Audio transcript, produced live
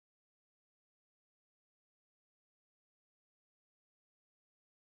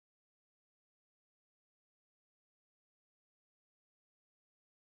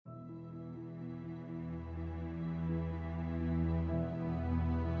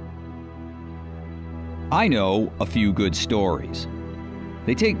I know a few good stories.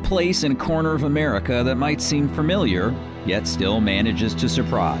 They take place in a corner of America that might seem familiar, yet still manages to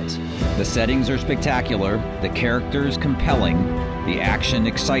surprise. The settings are spectacular, the characters compelling, the action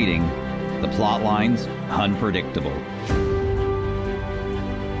exciting, the plot lines unpredictable.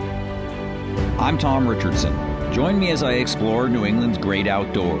 I'm Tom Richardson. Join me as I explore New England's great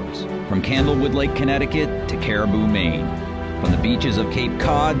outdoors, from Candlewood Lake, Connecticut to Caribou, Maine, from the beaches of Cape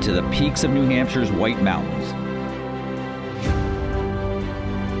Cod to the peaks of New Hampshire's White Mountains.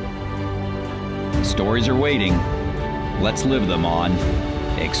 The stories are waiting. Let's live them on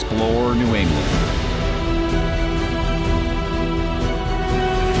Explore New England.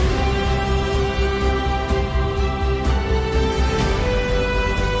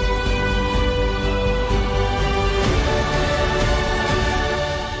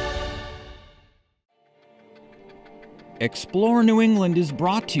 Explore New England is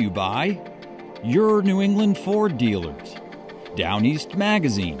brought to you by your New England Ford dealers, Down East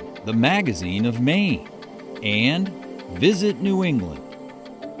Magazine, the magazine of Maine, and Visit New England.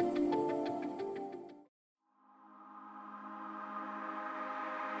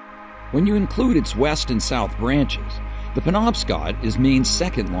 When you include its west and south branches, the Penobscot is Maine's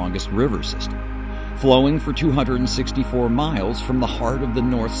second longest river system, flowing for 264 miles from the heart of the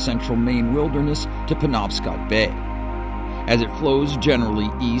north-central Maine wilderness to Penobscot Bay. As it flows generally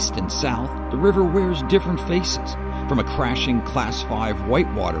east and south, the river wears different faces, from a crashing Class 5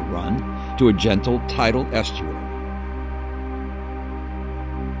 whitewater run to a gentle tidal estuary.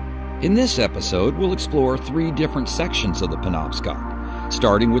 In this episode, we'll explore 3 different sections of the Penobscot,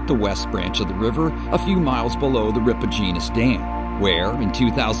 starting with the west branch of the river a few miles below the Ripogenus Dam, where, in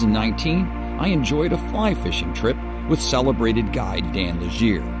 2019, I enjoyed a fly fishing trip with celebrated guide Dan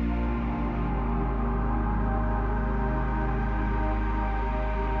Legier.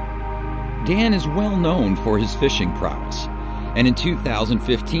 Dan is well known for his fishing prowess, and in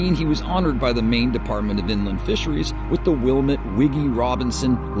 2015 he was honored by the Maine Department of Inland Fisheries with the Wilmot Wiggy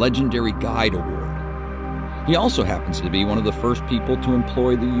Robinson Legendary Guide Award. He also happens to be one of the first people to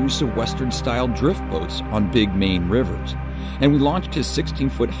employ the use of Western-style drift boats on big Maine rivers, and we launched his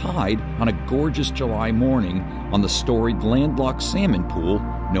 16-foot hide on a gorgeous July morning on the storied landlocked salmon pool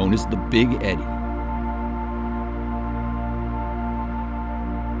known as the Big Eddy.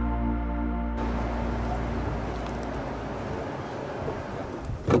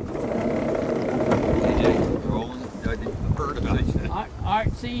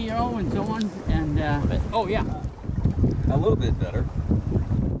 CEO and so on, and oh yeah, a little bit better.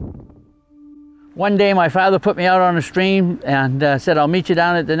 One day my father put me out on a stream and said, I'll meet you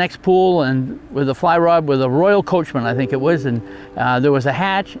down at the next pool, and with a fly rod with a Royal Coachman, I think it was, and there was a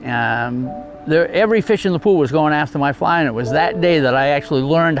hatch, and every fish in the pool was going after my fly, and it was that day that I actually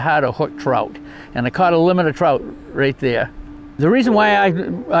learned how to hook trout, and I caught a limit of trout right there. The reason why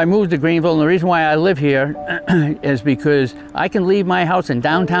I moved to Greenville and the reason why I live here is because I can leave my house in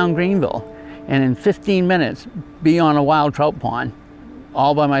downtown Greenville and in 15 minutes be on a wild trout pond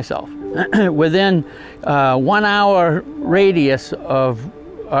all by myself. Within 1 hour radius of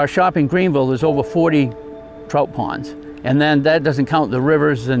our shop in Greenville, there's over 40 trout ponds. And then that doesn't count the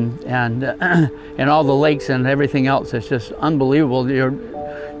rivers and all the lakes and everything else. It's just unbelievable.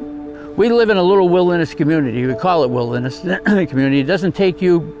 We live in a little wilderness community. We call it wilderness community. It doesn't take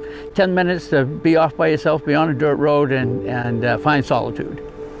you 10 minutes to be off by yourself, be on a dirt road and find solitude.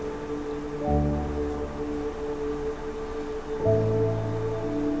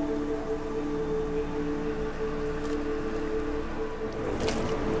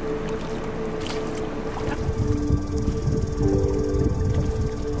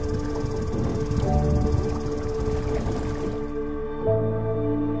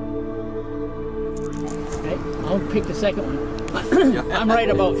 I'll pick the second one. I'm right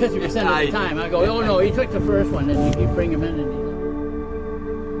about 50% of the time. I go, oh no, he took the first one, and you bring him in.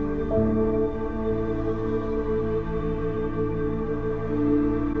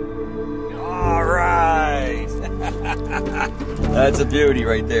 All right. That's a beauty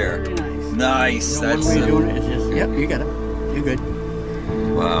right there. Very nice. Nice. You know, that's one way of doing it is just, yep, you got it. You're good.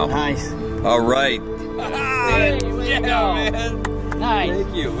 Wow. Nice. All right. Hey, yeah, man. Nice.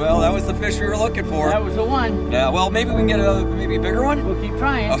 Thank you. Well, that was the fish we were looking for. That was the one. Yeah, well, maybe we can get maybe a bigger one? We'll keep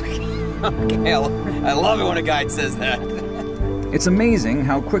trying. Okay. I love it when a guide says that. It's amazing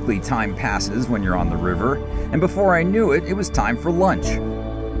how quickly time passes when you're on the river, and before I knew it, it was time for lunch.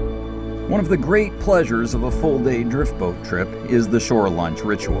 One of the great pleasures of a full-day drift boat trip is the shore lunch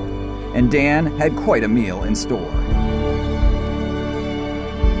ritual, and Dan had quite a meal in store.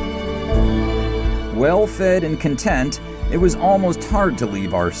 Well-fed and content, It was almost hard to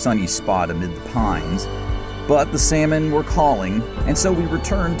leave our sunny spot amid the pines, but the salmon were calling, and so we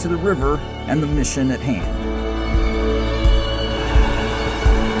returned to the river and the mission at hand.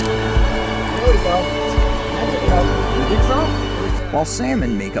 There we go. That's a trout. You think so? While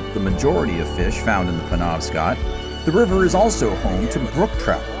salmon make up the majority of fish found in the Penobscot, the river is also home to brook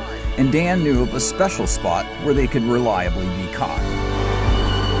trout, and Dan knew of a special spot where they could reliably be caught. This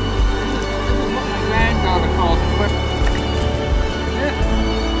is what my granddaughter calls it.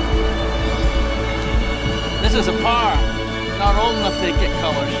 This is a par. Not old enough to get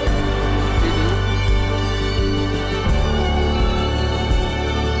colors.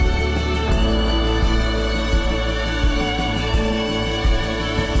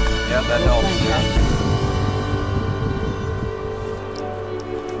 Yeah, that helps.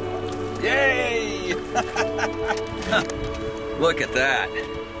 Yay! Look at that.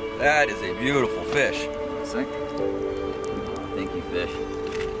 That is a beautiful fish. Thank you, fish.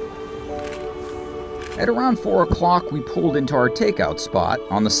 At around 4 o'clock, we pulled into our takeout spot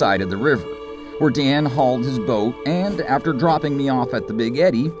on the side of the river, where Dan hauled his boat and, after dropping me off at the Big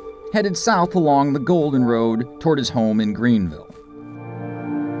Eddy, headed south along the Golden Road toward his home in Greenville.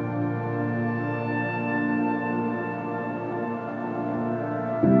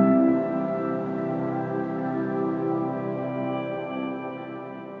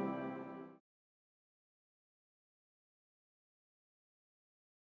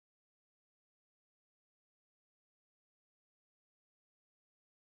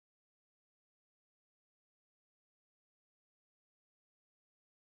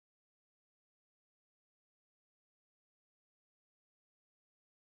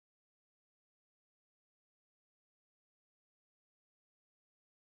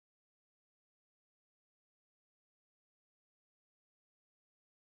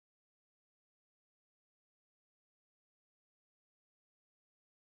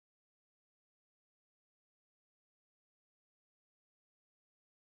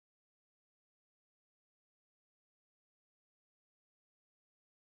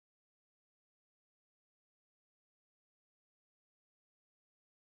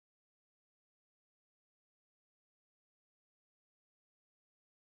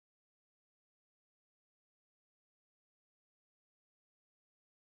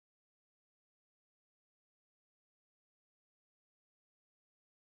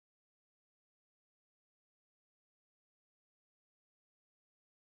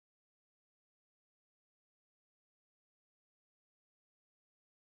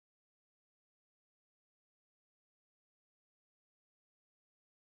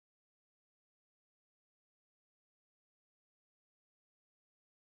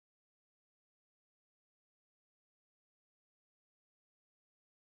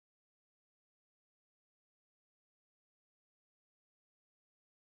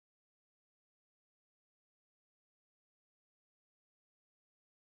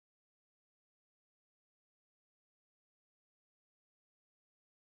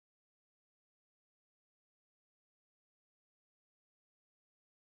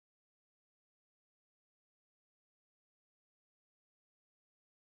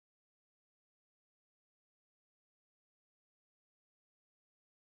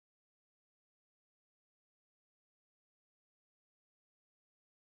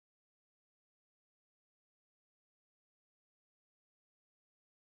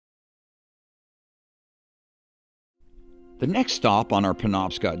 The next stop on our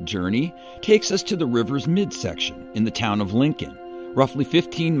Penobscot journey takes us to the river's midsection in the town of Lincoln, roughly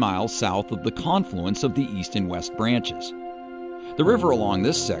 15 miles south of the confluence of the east and west branches. The river along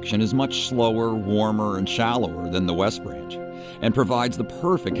this section is much slower, warmer, and shallower than the west branch, and provides the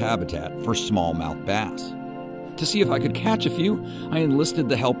perfect habitat for smallmouth bass. To see if I could catch a few, I enlisted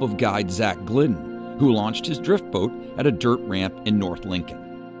the help of guide Zach Glidden, who launched his drift boat at a dirt ramp in North Lincoln.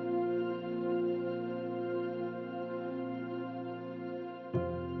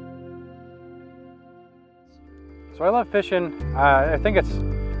 So I love fishing. I think it's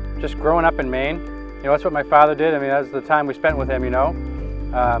just growing up in Maine. You know, that's what my father did. I mean, that was the time we spent with him, you know.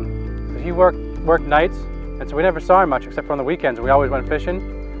 He worked nights, and so we never saw him much except for on the weekends. We always went fishing,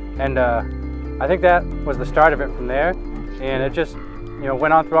 and I think that was the start of it from there. And it just, you know,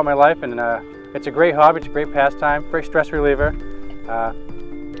 went on throughout my life, and it's a great hobby, it's a great pastime, great stress reliever.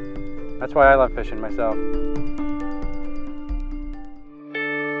 That's why I love fishing myself.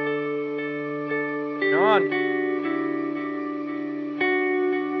 Come on.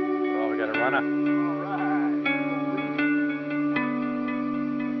 Oh, we got a runner.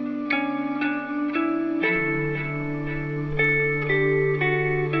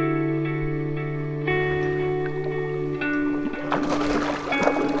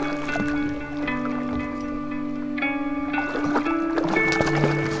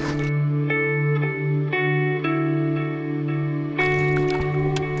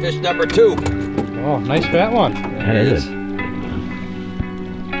 number 2. Oh, nice fat one. There it is.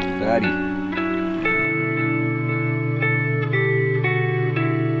 Fatty.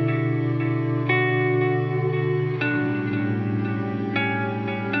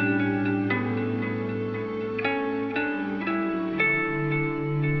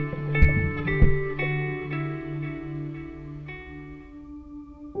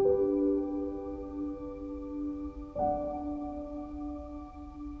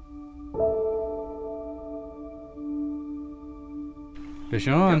 Fish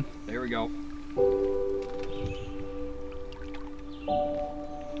on. Yep, there we go.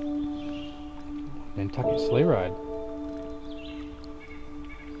 Nantucket sleigh ride.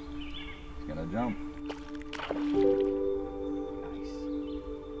 It's gonna jump. Nice.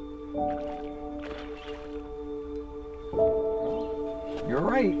 You're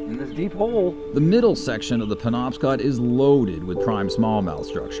right, in this deep hole. The middle section of the Penobscot is loaded with prime smallmouth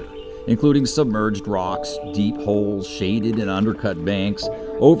structure, including submerged rocks, deep holes, shaded and undercut banks,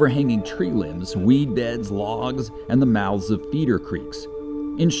 overhanging tree limbs, weed beds, logs, and the mouths of feeder creeks.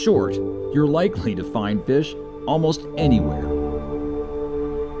 In short, you're likely to find fish almost anywhere.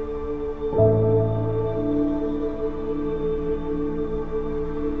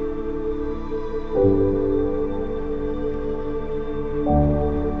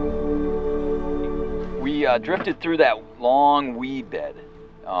 We drifted through that long weed bed.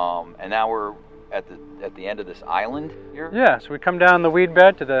 And now we're at the end of this island here? Yeah, so we come down the weed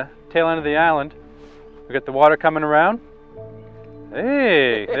bed to the tail end of the island. We get the water coming around.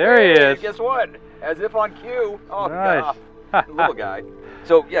 Hey, there he is. Guess what? As if on cue. Oh, nice. Little guy.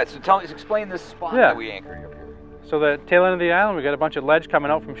 So, yeah, so explain this spot that we anchored up here. So the tail end of the island, we got a bunch of ledge coming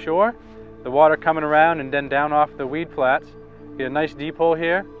out from shore, the water coming around and then down off the weed flats. Get a nice deep hole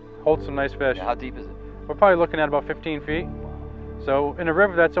here, hold some nice fish. Yeah, how deep is it? We're probably looking at about 15 feet. So in a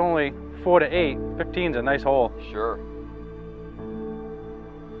river that's only 4 to 8, 15's a nice hole. Sure.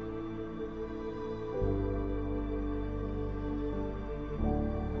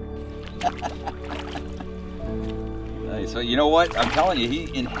 Nice. So you know what? I'm telling you, he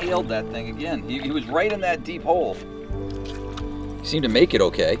inhaled that thing again. He was right in that deep hole. He seemed to make it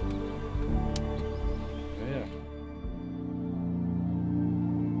okay. Yeah.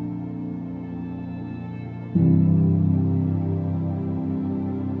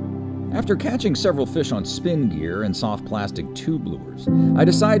 After catching several fish on spin gear and soft plastic tube lures, I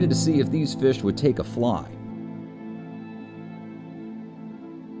decided to see if these fish would take a fly.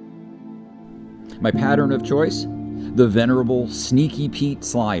 My pattern of choice? The venerable Sneaky Pete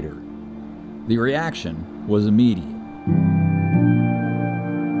slider. The reaction was immediate.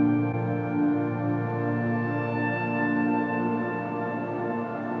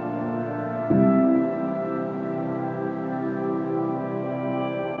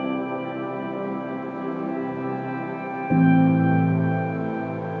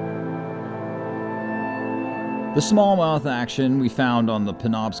 The smallmouth action we found on the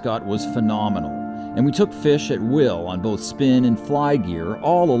Penobscot was phenomenal, and we took fish at will on both spin and fly gear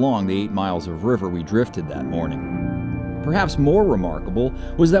all along the 8 miles of river we drifted that morning. Perhaps more remarkable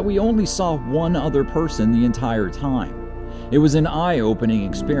was that we only saw one other person the entire time. It was an eye-opening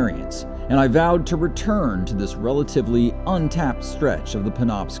experience, and I vowed to return to this relatively untapped stretch of the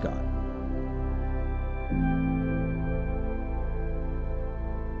Penobscot.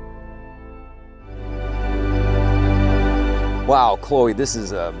 Wow, Chloe, this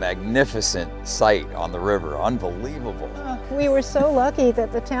is a magnificent sight on the river. Unbelievable. We were so lucky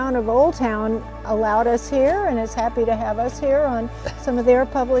that the town of Old Town allowed us here and is happy to have us here on some of their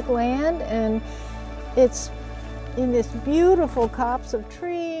public land. And it's in this beautiful copse of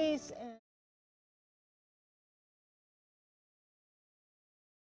trees.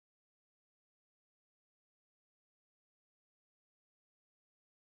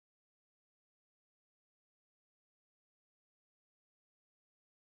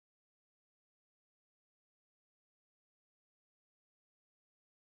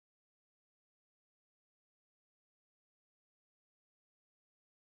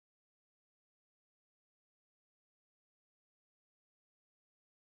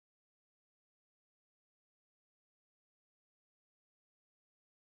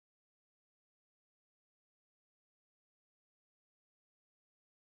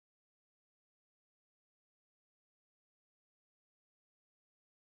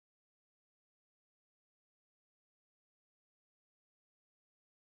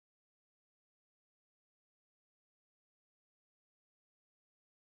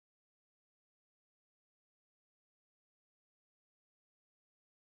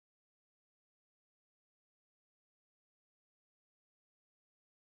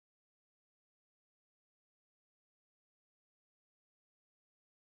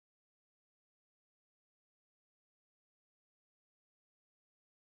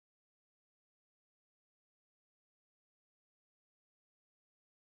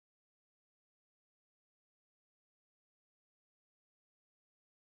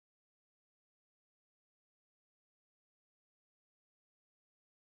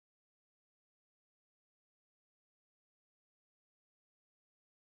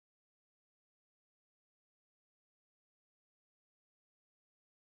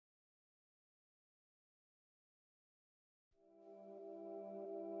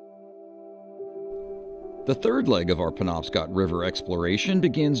 The third leg of our Penobscot River exploration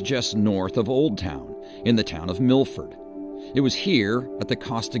begins just north of Old Town, in the town of Milford. It was here, at the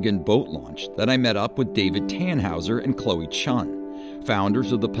Costigan boat launch, that I met up with David Tannhauser and Chloe Chun,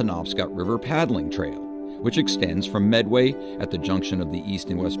 founders of the Penobscot River Paddling Trail, which extends from Medway at the junction of the east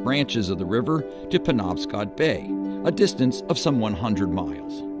and west branches of the river to Penobscot Bay, a distance of some 100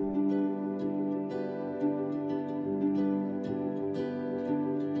 miles.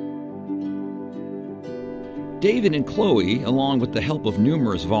 David and Chloe, along with the help of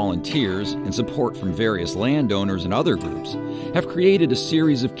numerous volunteers and support from various landowners and other groups, have created a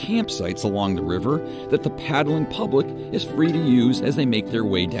series of campsites along the river that the paddling public is free to use as they make their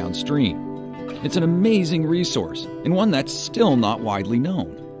way downstream. It's an amazing resource, and one that's still not widely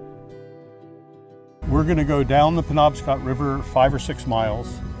known. We're going to go down the Penobscot River 5 or 6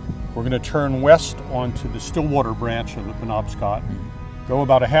 miles. We're going to turn west onto the Stillwater branch of the Penobscot, go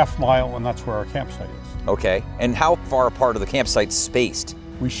about a half mile, and that's where our campsite is. Okay, and how far apart are the campsites spaced?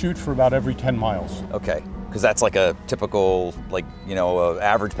 We shoot for about every 10 miles. Okay, because that's like a typical,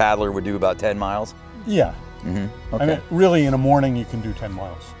 average paddler would do about 10 miles? Yeah. Mm-hmm. Okay. I mean, really in a morning you can do 10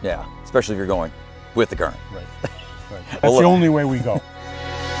 miles. Yeah, especially if you're going with the current. Right. That's the only way we go.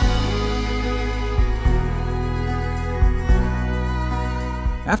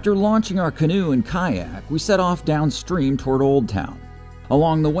 After launching our canoe and kayak, we set off downstream toward Old Town.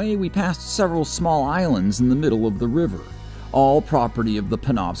 Along the way, we passed several small islands in the middle of the river, all property of the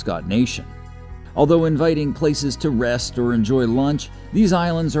Penobscot Nation. Although inviting places to rest or enjoy lunch, these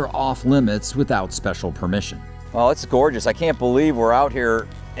islands are off limits without special permission. Well, it's gorgeous. I can't believe we're out here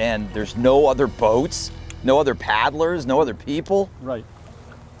and there's no other boats, no other paddlers, no other people. Right.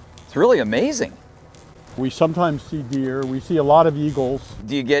 It's really amazing. We sometimes see deer. We see a lot of eagles.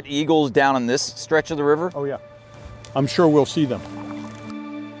 Do you get eagles down on this stretch of the river? Oh yeah. I'm sure we'll see them.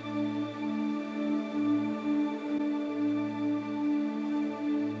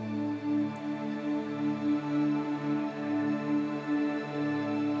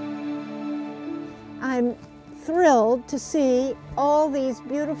 I'm thrilled to see all these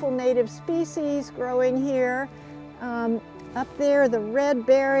beautiful native species growing here. Up there, the red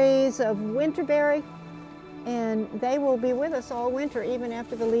berries of winterberry, and they will be with us all winter, even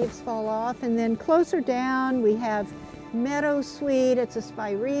after the leaves fall off. And then closer down, we have meadowsweet, it's a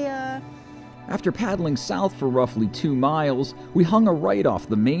spirea. After paddling south for roughly 2 miles, we hung a right off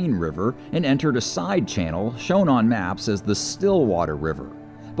the Maine River and entered a side channel shown on maps as the Stillwater River,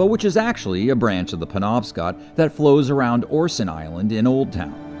 but which is actually a branch of the Penobscot that flows around Orson Island in Old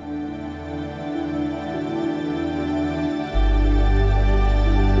Town.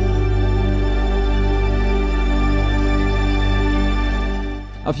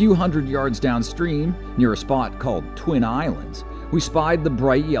 A few hundred yards downstream, near a spot called Twin Islands, we spied the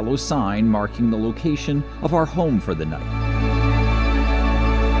bright yellow sign marking the location of our home for the night.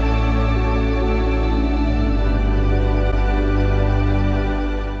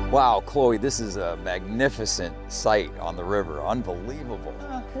 Wow, Chloe, this is a magnificent sight on the river. Unbelievable.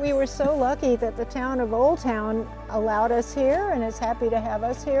 We were so lucky that the town of Old Town allowed us here and is happy to have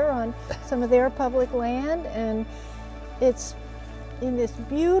us here on some of their public land. And it's in this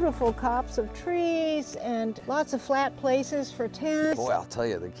beautiful copse of trees and lots of flat places for tents. Boy, I'll tell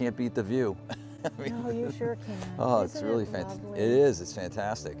you, they can't beat the view. No, you sure can. Oh, Isn't it's really it fantastic. lovely? It is, it's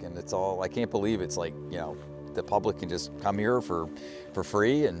fantastic. And it's all, I can't believe it's like, the public can just come here for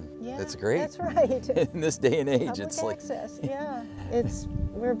free, and Yeah, it's great. that's right. In this day and age, Public it's like, access, yeah.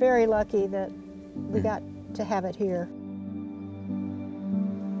 We're very lucky that we got to have it here.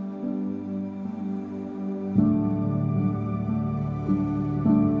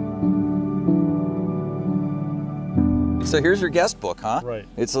 so here's your guest book, huh? Right.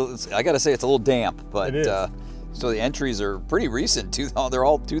 It's I gotta say, it's a little damp, but It is. so the entries are pretty recent. They're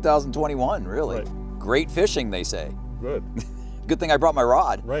all 2021, really. Right. Great fishing, they say. Good. Good thing I brought my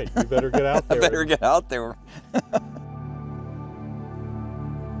rod. Right. You better get out I there. better get out there.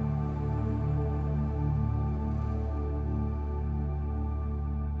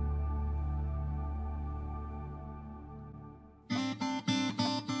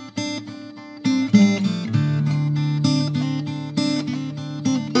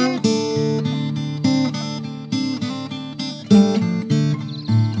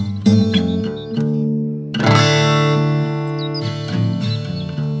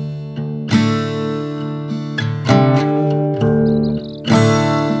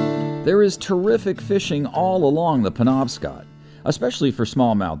 There is terrific fishing all along the Penobscot, especially for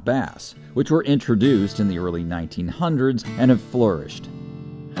smallmouth bass, which were introduced in the early 1900s and have flourished.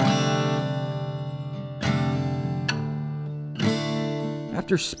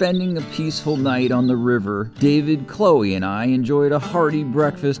 After spending a peaceful night on the river, David, Chloe, and I enjoyed a hearty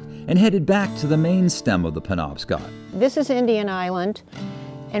breakfast and headed back to the main stem of the Penobscot. This is Indian Island,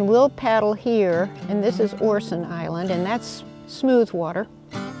 and we'll paddle here, and this is Orson Island, and that's smooth water,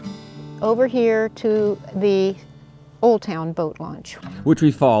 over here to the Old Town boat launch, which we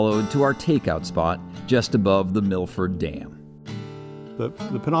followed to our takeout spot just above the Milford Dam. The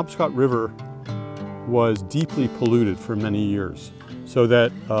Penobscot River was deeply polluted for many years, so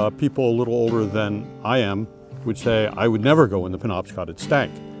that people a little older than I am would say, I would never go in the Penobscot, it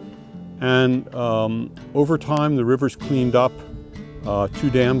stank. And over time, the river's cleaned up. 2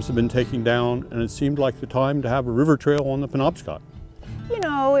 dams have been taken down, and it seemed like the time to have a river trail on the Penobscot. You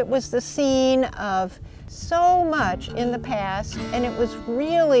know, it was the scene of so much in the past, and it was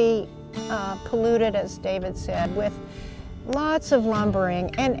really polluted, as David said, with lots of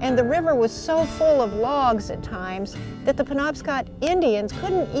lumbering, and the river was so full of logs at times that the Penobscot Indians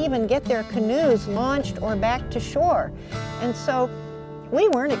couldn't even get their canoes launched or back to shore. And so we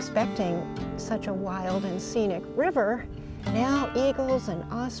weren't expecting such a wild and scenic river. Now eagles and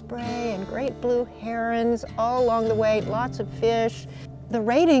osprey and great blue herons all along the way, lots of fish. The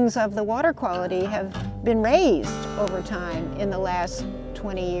ratings of the water quality have been raised over time in the last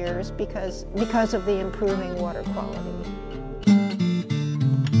 20 years because of the improving water quality.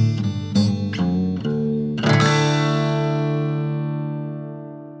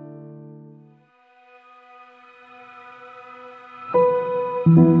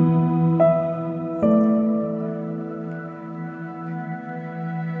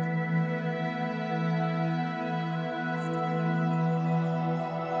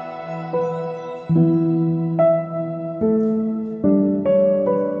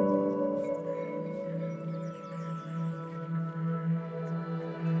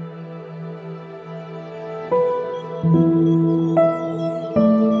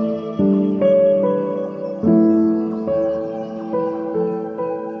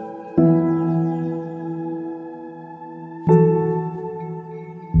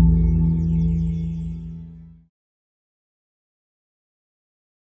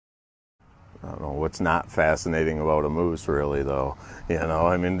 I don't know what's not fascinating about a moose, really, though. You know,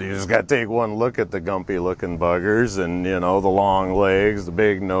 I mean, you just got to take one look at the gumpy-looking buggers and, you know, the long legs, the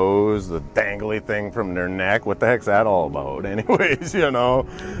big nose, the dangly thing from their neck. What the heck's that all about? Anyways, you know,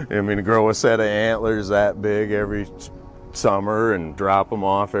 I mean, grow a set of antlers that big every summer and drop them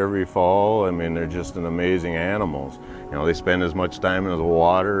off every fall. I mean, they're just an amazing animals. You know, they spend as much time in the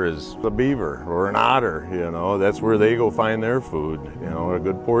water as a beaver or an otter, you know. That's where they go find their food, you know, a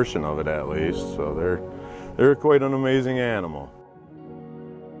good portion of it at least. So they're quite an amazing animal.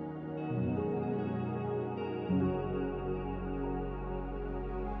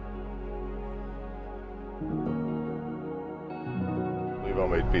 I believe how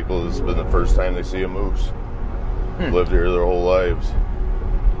many people, this has been the first time they see a moose. Lived here their whole lives.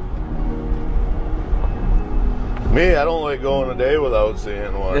 Me, I don't like going a day without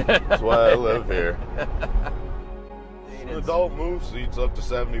seeing one. That's why I live here. An adult moose eats up to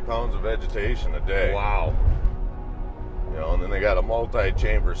 70 pounds of vegetation a day. Wow. You know, and then they got a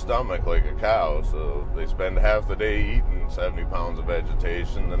multi-chamber stomach like a cow, so they spend half the day eating 70 pounds of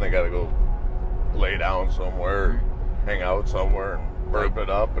vegetation, then they got to go lay down somewhere, hang out somewhere, and burp it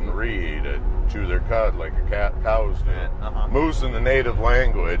up and re-eat it, chew their cud like cows do. Moose in the native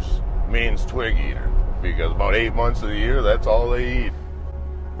language means twig eater, because about 8 months of the year, that's all they eat.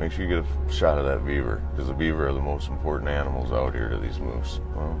 Make sure you get a shot of that beaver, because the beaver are the most important animals out here to these moose.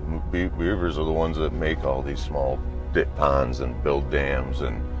 Well, beavers are the ones that make all these small ponds and build dams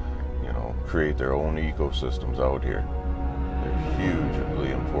and, you know, create their own ecosystems out here. They're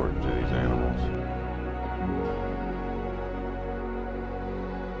hugely important to these animals.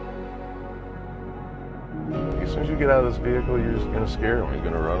 As soon as you get out of this vehicle, you're just going to scare him. He's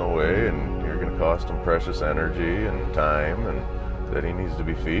going to run away, and you're going to cost him precious energy and time and that he needs to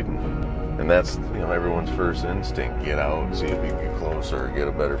be feeding. And that's, you know, everyone's first instinct. Get out and see if you can get closer, get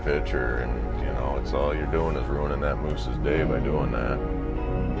a better picture, and, you know, it's all you're doing is ruining that moose's day by doing that.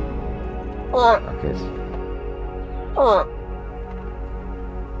 Okay.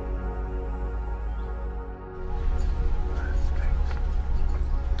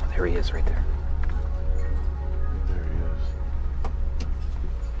 There he is, right there. There he is.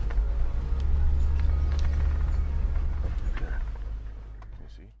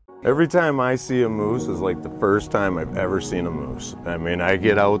 Every time I see a moose is like the first time I've ever seen a moose. I mean, I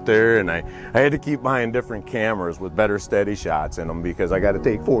get out there and I had to keep buying different cameras with better steady shots in them because I got to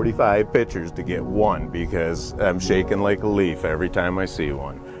take 45 pictures to get one because I'm shaking like a leaf every time I see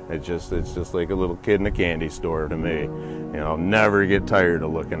one. It's just like a little kid in a candy store to me. You know, I'll never get tired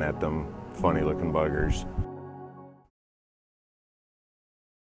of looking at them funny looking buggers.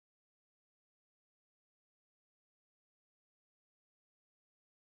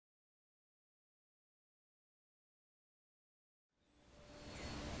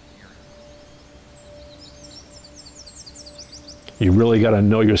 You really got to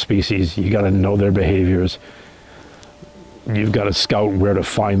know your species. You got to know their behaviors. You've got to scout where to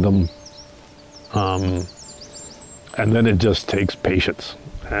find them. And then it just takes patience.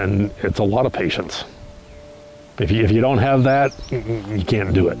 And it's a lot of patience. If you don't have that, you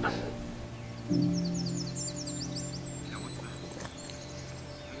can't do it.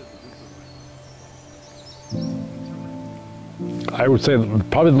 I would say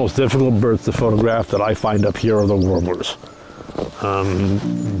probably the most difficult birds to photograph that I find up here are the warblers.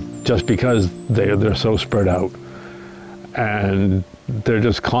 Just because they're so spread out and they're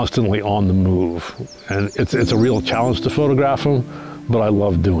just constantly on the move, and it's a real challenge to photograph them, but I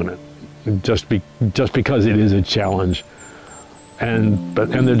love doing it just because it is a challenge, and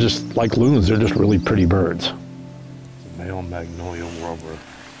they're just like loons. They're just really pretty birds. It's a male magnolia warbler,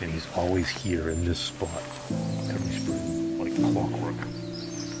 and he's always here in this spot every spring, like clockwork.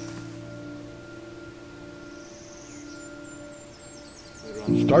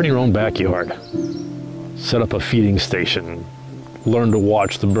 Start in your own backyard. Set up a feeding station. Learn to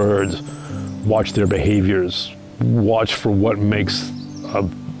watch the birds, watch their behaviors, watch for what makes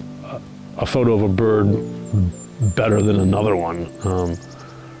a photo of a bird better than another one.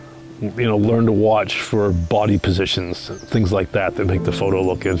 You know, learn to watch for body positions, things like that make the photo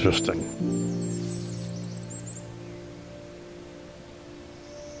look interesting.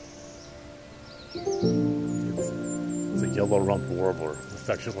 It's a yellow-rumped warbler,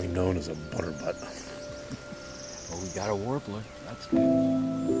 affectionately known as a butterbutt. Well, we got a warbler. That's good.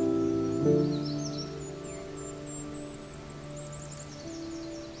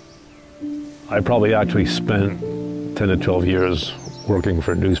 I probably actually spent 10 to 12 years working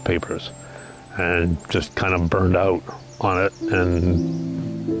for newspapers and just kind of burned out on it,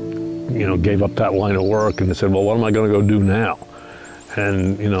 and, you know, gave up that line of work and said, well, what am I going to go do now?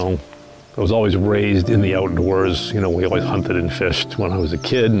 And, you know, I was always raised in the outdoors. You know, we always hunted and fished when I was a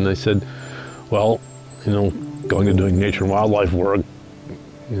kid, and I said, well, you know, going to doing nature and wildlife work,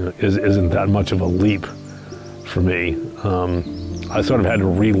 you know, isn't that much of a leap for me. I sort of had to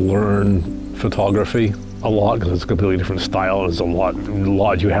relearn photography a lot because it's a completely different style. There's a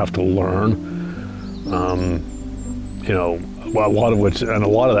lot you have to learn. You know, a lot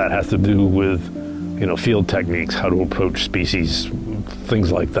of that has to do with, you know, field techniques, how to approach species,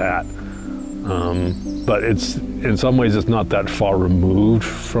 things like that. But in some ways it's not that far removed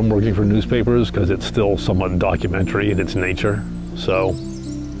from working for newspapers because it's still somewhat documentary in its nature. So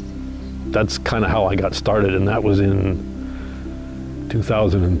that's kind of how I got started, and that was in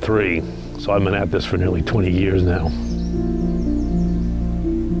 2003. So I've been at this for nearly 20 years now.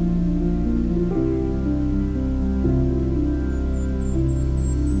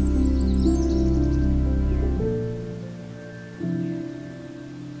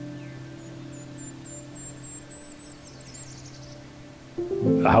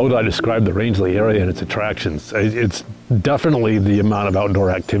 How would I describe the Rangeley area and its attractions? It's definitely the amount of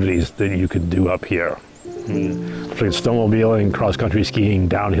outdoor activities that you can do up here. Like snowmobiling, cross-country skiing,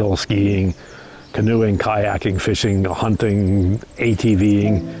 downhill skiing, canoeing, kayaking, fishing, hunting,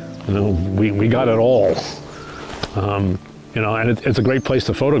 ATVing. You know, we got it all. You know, and it's a great place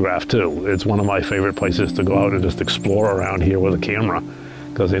to photograph too. It's one of my favorite places to go out and just explore around here with a camera,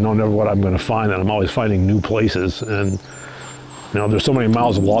 because they know never what I'm going to find, and I'm always finding new places. And you know, there's so many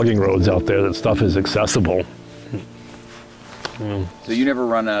miles of logging roads out there that stuff is accessible. So you never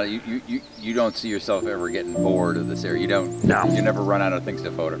run out. You don't see yourself ever getting bored of this area. You don't. No. You never run out of things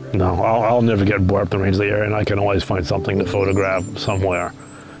to photograph. No, I'll never get bored up the Rangeley area, and I can always find something to photograph somewhere.